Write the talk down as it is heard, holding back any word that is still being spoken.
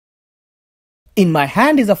In my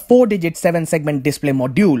hand is a 4-digit 7-segment display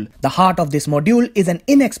module. The heart of this module is an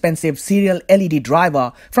inexpensive serial LED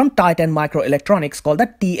driver from Titan Microelectronics called the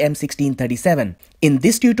TM1637. In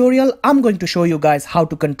this tutorial, I'm going to show you guys how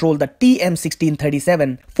to control the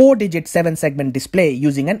TM1637 4-digit 7-segment display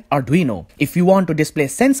using an Arduino. If you want to display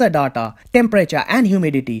sensor data, temperature and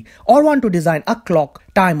humidity, or want to design a clock,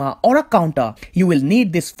 timer or a counter, you will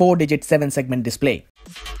need this 4-digit 7-segment display.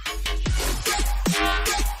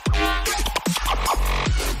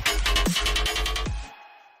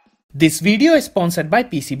 This video is sponsored by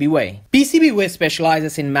PCBWay. PCBWay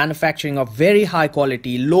specializes in manufacturing of very high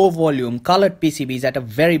quality, low volume, colored PCBs at a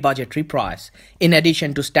very budgetary price. In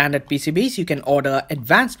addition to standard PCBs, you can order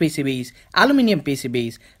advanced PCBs, aluminum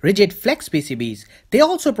PCBs, rigid flex PCBs. They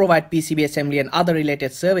also provide PCB assembly and other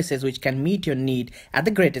related services which can meet your need at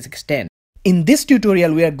the greatest extent. In this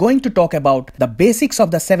tutorial, we are going to talk about the basics of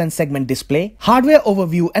the 7-segment display, hardware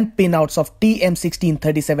overview and pinouts of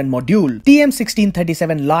TM1637 module,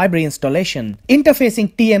 TM1637 library installation,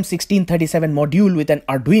 interfacing TM1637 module with an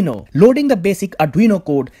Arduino, loading the basic Arduino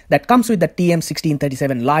code that comes with the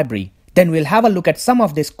TM1637 library. Then we'll have a look at some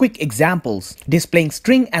of these quick examples, displaying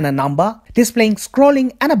string and a number, displaying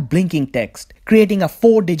scrolling and a blinking text, creating a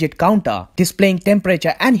 4-digit counter, displaying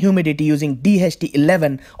temperature and humidity using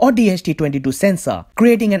DHT11 or DHT22 sensor,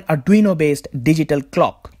 creating an Arduino-based digital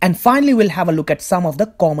clock. And finally, we'll have a look at some of the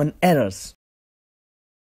common errors.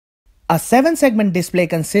 A 7-segment display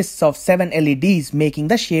consists of 7 LEDs making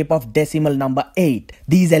the shape of decimal number 8.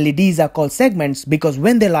 These LEDs are called segments because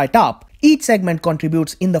when they light up, each segment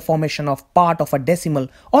contributes in the formation of part of a decimal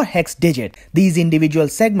or hex digit. These individual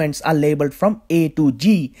segments are labeled from A to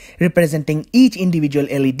G, representing each individual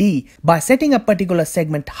LED. By setting a particular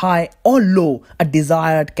segment high or low, a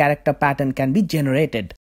desired character pattern can be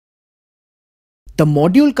generated. The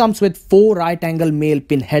module comes with 4 right-angle male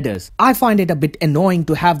pin headers. I find it a bit annoying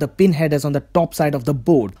to have the pin headers on the top side of the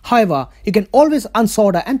board. However, you can always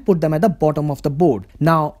unsolder and put them at the bottom of the board.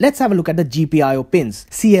 Now, let's have a look at the GPIO pins.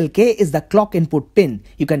 CLK is the clock input pin.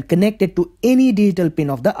 You can connect it to any digital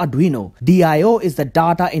pin of the Arduino. DIO is the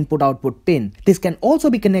data input-output pin. This can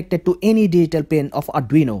also be connected to any digital pin of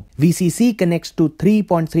Arduino. VCC connects to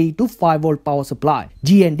 3.3 to 5 volt power supply.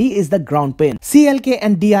 GND is the ground pin. CLK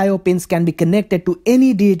and DIO pins can be connected to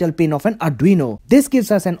any digital pin of an Arduino. This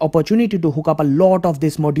gives us an opportunity to hook up a lot of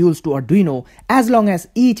these modules to Arduino as long as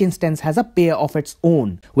each instance has a pair of its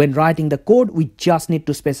own. When writing the code, we just need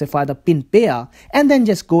to specify the pin pair and then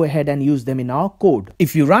just go ahead and use them in our code.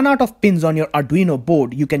 If you run out of pins on your Arduino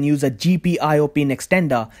board, you can use a GPIO pin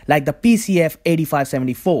extender like the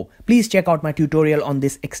PCF8574. Please check out my tutorial on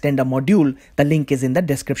this extender module. The link is in the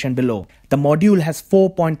description below. The module has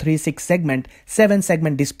 4.36 segment,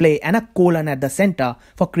 7-segment display and a colon at the center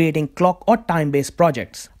for creating clock or time-based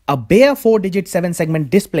projects. A bare 4-digit 7-segment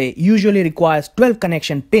display usually requires 12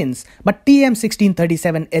 connection pins, but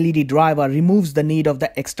TM1637 LED driver removes the need of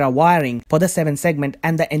the extra wiring for the 7-segment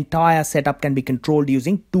and the entire setup can be controlled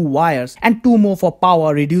using 2 wires and 2 more for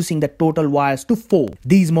power, reducing the total wires to 4.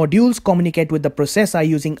 These modules communicate with the processor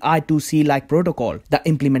using I2C-like protocol. The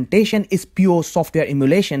implementation is pure software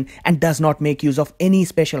emulation and does not make use of any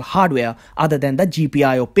special hardware other than the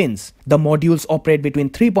GPIO pins. The modules operate between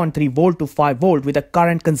 3.3 volt to 5 volt with a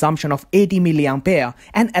current consumption of 80 mA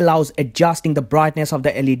and allows adjusting the brightness of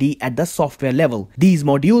the LED at the software level. These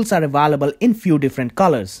modules are available in few different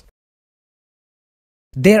colors.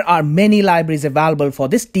 There are many libraries available for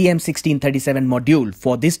this TM1637 module.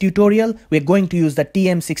 For this tutorial, we're going to use the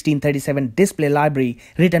TM1637 display library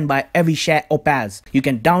written by Avishai Opaz. You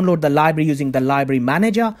can download the library using the library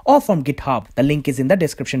manager or from GitHub. The link is in the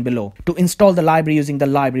description below. To install the library using the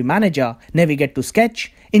library manager, navigate to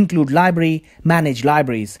Sketch, include library, manage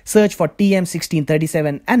libraries. Search for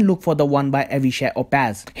TM1637 and look for the one by Avishai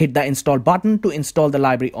Opaz. Hit the install button to install the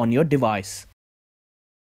library on your device.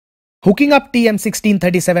 Hooking up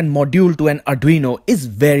TM1637 module to an Arduino is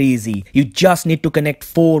very easy. You just need to connect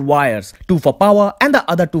 4 wires, 2 for power and the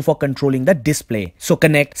other 2 for controlling the display. So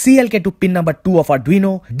connect CLK to pin number 2 of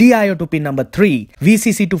Arduino, DIO to pin number 3,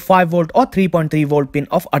 VCC to 5 volt or 3.3 volt pin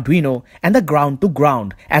of Arduino and the ground to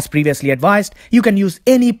ground. As previously advised, you can use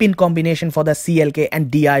any pin combination for the CLK and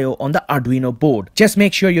DIO on the Arduino board. Just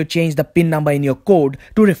make sure you change the pin number in your code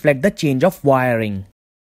to reflect the change of wiring.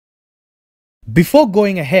 Before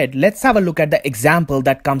going ahead, let's have a look at the example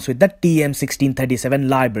that comes with the TM1637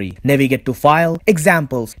 library. Navigate to File,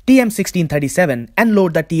 Examples, TM1637 and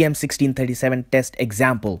load the TM1637 test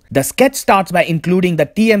example. The sketch starts by including the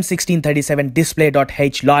TM1637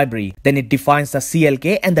 display.h library. Then it defines the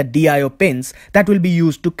CLK and the DIO pins that will be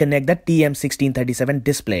used to connect the TM1637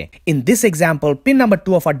 display. In this example, pin number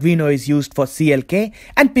 2 of Arduino is used for CLK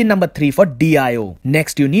and pin number 3 for DIO.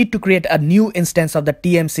 Next, you need to create a new instance of the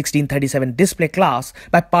TM1637 display class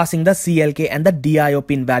by passing the CLK and the DIO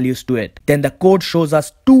pin values to it. Then the code shows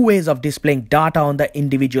us two ways of displaying data on the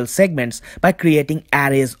individual segments by creating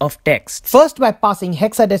arrays of text. First, by passing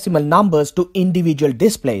hexadecimal numbers to individual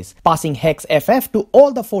displays. Passing hex FF to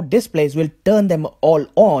all the 4 displays will turn them all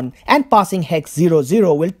on, and passing hex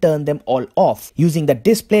 00 will turn them all off. Using the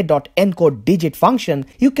display.encode digit function,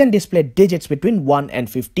 you can display digits between 1 and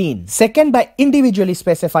 15. Second, by individually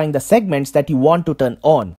specifying the segments that you want to turn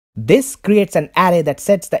on. This creates an array that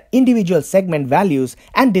sets the individual segment values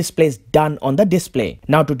and displays done on the display.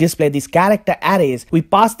 Now to display these character arrays, we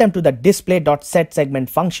pass them to the display.setSegment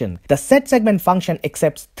function. The setSegment function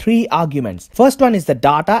accepts 3 arguments. First one is the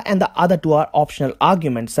data and the other 2 are optional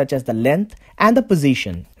arguments such as the length and the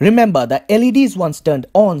position. Remember, the LEDs once turned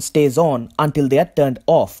on stays on until they are turned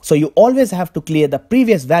off. So you always have to clear the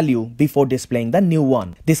previous value before displaying the new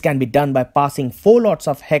one. This can be done by passing 4 lots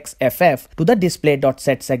of hex FF to the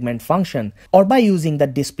display.setSegment function or by using the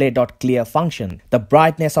display.clear function. The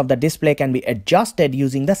brightness of the display can be adjusted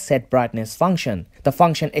using the setBrightness function. The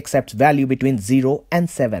function accepts value between 0 and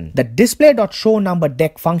 7. The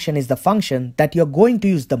display.showNumberDec function is the function that you're going to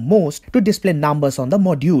use the most to display numbers on the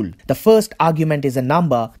module. The first argument is a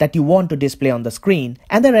number that you want to display on the screen,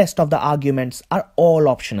 and the rest of the arguments are all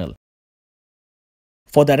optional.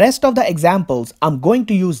 For the rest of the examples, I'm going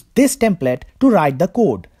to use this template to write the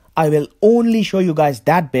code. I will only show you guys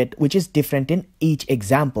that bit which is different in each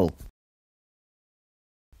example.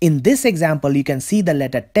 In this example, you can see the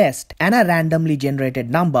letter test and a randomly generated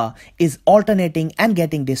number is alternating and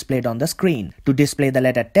getting displayed on the screen. To display the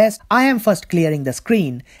letter test, I am first clearing the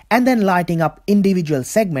screen and then lighting up individual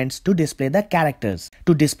segments to display the characters.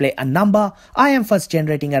 To display a number, I am first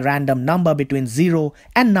generating a random number between 0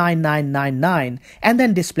 and 9999 and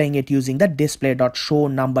then displaying it using the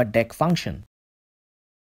display.showNumberDec function.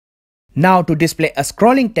 Now to display a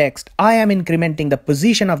scrolling text, I am incrementing the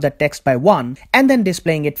position of the text by 1 and then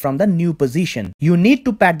displaying it from the new position. You need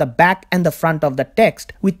to pad the back and the front of the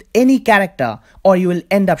text with any character or you will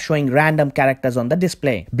end up showing random characters on the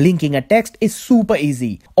display. Blinking a text is super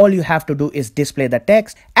easy. All you have to do is display the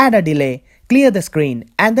text, add a delay, clear the screen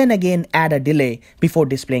and then again add a delay before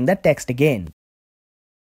displaying the text again.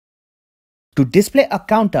 To display a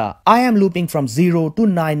counter, I am looping from 0 to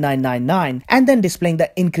 9999 and then displaying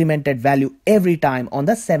the incremented value every time on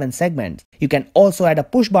the 7 segments. You can also add a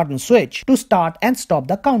push button switch to start and stop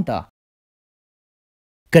the counter.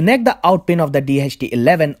 Connect the out pin of the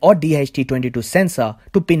DHT11 or DHT22 sensor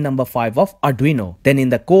to pin number 5 of Arduino. Then in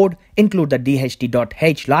the code, include the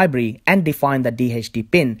DHT.h library and define the DHT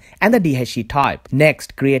pin and the DHT type.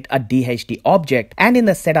 Next, create a DHT object and in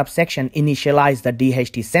the setup section, initialize the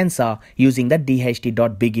DHT sensor using the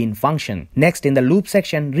DHT.begin function. Next, in the loop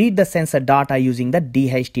section, read the sensor data using the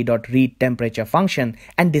DHT.readTemperature function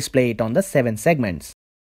and display it on the 7 segments.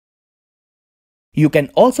 You can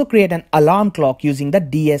also create an alarm clock using the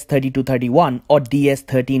DS3231 or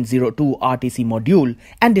DS1302 RTC module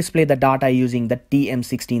and display the data using the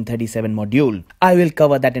TM1637 module. I will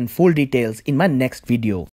cover that in full details in my next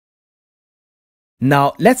video.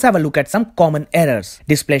 Now let's have a look at some common errors.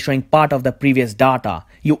 Display showing part of the previous data.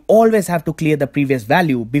 You always have to clear the previous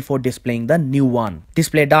value before displaying the new one.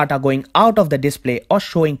 Display data going out of the display or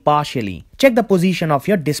showing partially. Check the position of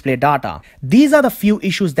your display data. These are the few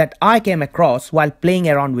issues that I came across while playing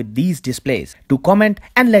around with these displays. Do comment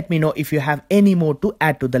and let me know if you have any more to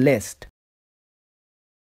add to the list.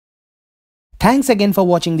 Thanks again for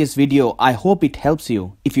watching this video. I hope it helps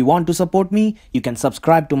you. If you want to support me, you can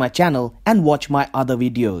subscribe to my channel and watch my other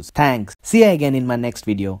videos. Thanks. See you again in my next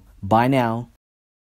video. Bye now.